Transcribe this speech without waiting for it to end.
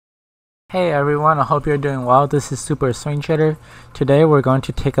Hey everyone, I hope you're doing well. This is Super Swing Trader. Today we're going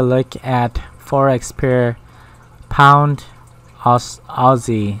to take a look at Forex pair Pound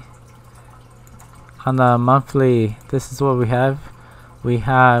Aussie. On the monthly, this is what we have. We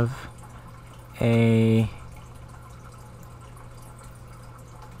have an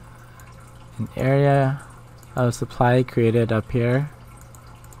area of supply created up here,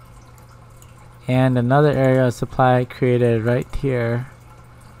 and another area of supply created right here.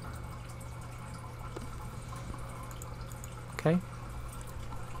 Okay,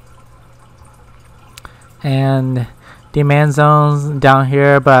 and demand zones down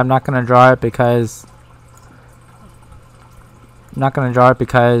here, but I'm not gonna draw it because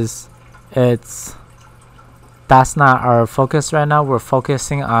that's not our focus right now. We're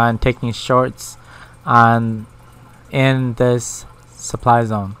focusing on taking shorts in this supply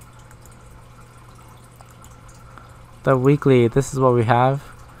zone. The weekly, this is what we have.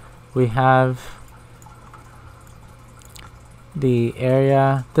 We have the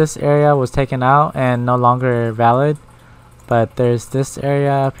area. This area was taken out and no longer valid, but there's this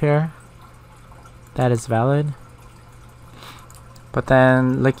area up here that is valid. But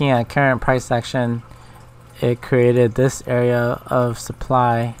then looking at current price action, it created this area of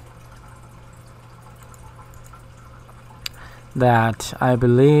supply that I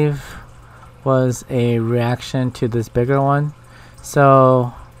believe was a reaction to this bigger one.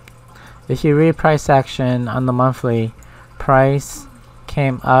 So if you read price action on the monthly, price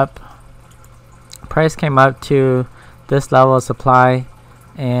came up to this level of supply,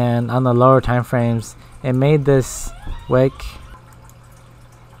 and on the lower time frames it made this wick.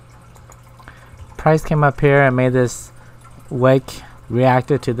 Price came up here and made this wick,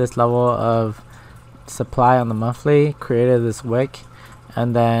 reacted to this level of supply on the monthly, created this wick,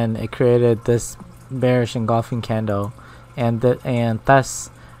 and then it created this bearish engulfing candle, and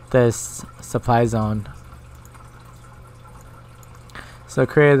thus this supply zone. So it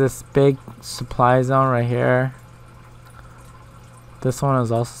created this big supply zone right here. This one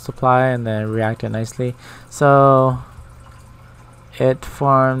is also supply and then reacted nicely. So it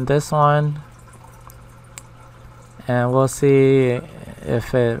formed this one, and we'll see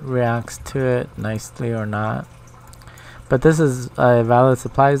if it reacts to it nicely or not. But this is a valid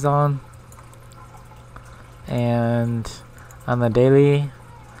supply zone, and on the daily,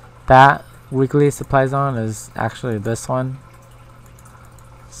 that weekly supply zone is actually this one.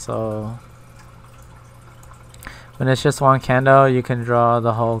 So when it's just one candle, you can draw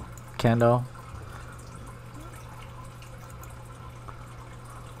the whole candle.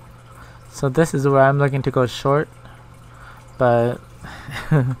 So this is where I'm looking to go short, but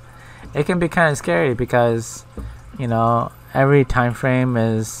it can be kind of scary because, you know, every time frame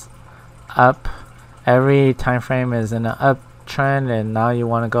is up, every time frame is in an uptrend, and now you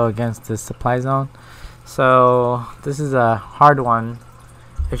want to go against this supply zone. So this is a hard one.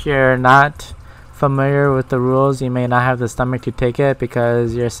 If you're not familiar with the rules, you may not have the stomach to take it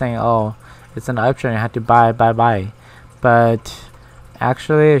because you're saying, oh, it's an uptrend, you have to buy. But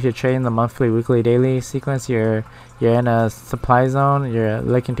actually, if you're trading the monthly, weekly, daily sequence, you're in a supply zone, you're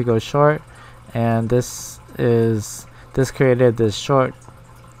looking to go short, and this created this short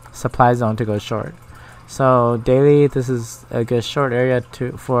supply zone to go short. So daily, this is a good short area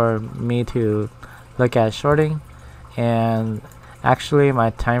for me to look at shorting. And actually,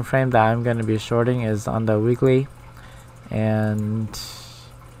 my time frame that I'm going to be shorting is on the weekly, and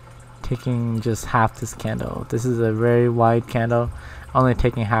taking just half this candle. This is a very wide candle, only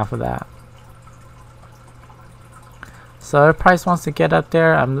taking half of that. So if price wants to get up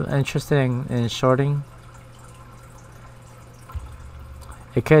there, I'm interested in shorting.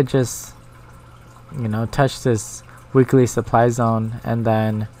 It could just, you know, touch this weekly supply zone and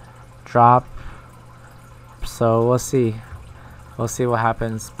then drop. So we'll see. We'll see what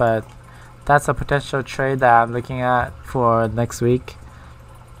happens, but that's a potential trade that I'm looking at for next week.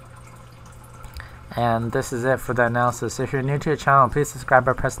 And this is it for the analysis. If you're new to the channel, please subscribe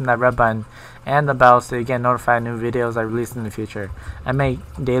by pressing that red button and the bell so you get notified new videos I release in the future. I make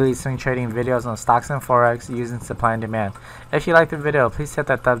daily swing trading videos on stocks and forex using supply and demand. If you like the video, please hit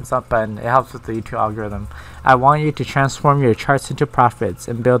that thumbs up button. It helps with the YouTube algorithm. I want you to transform your charts into profits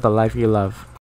and build the life you love.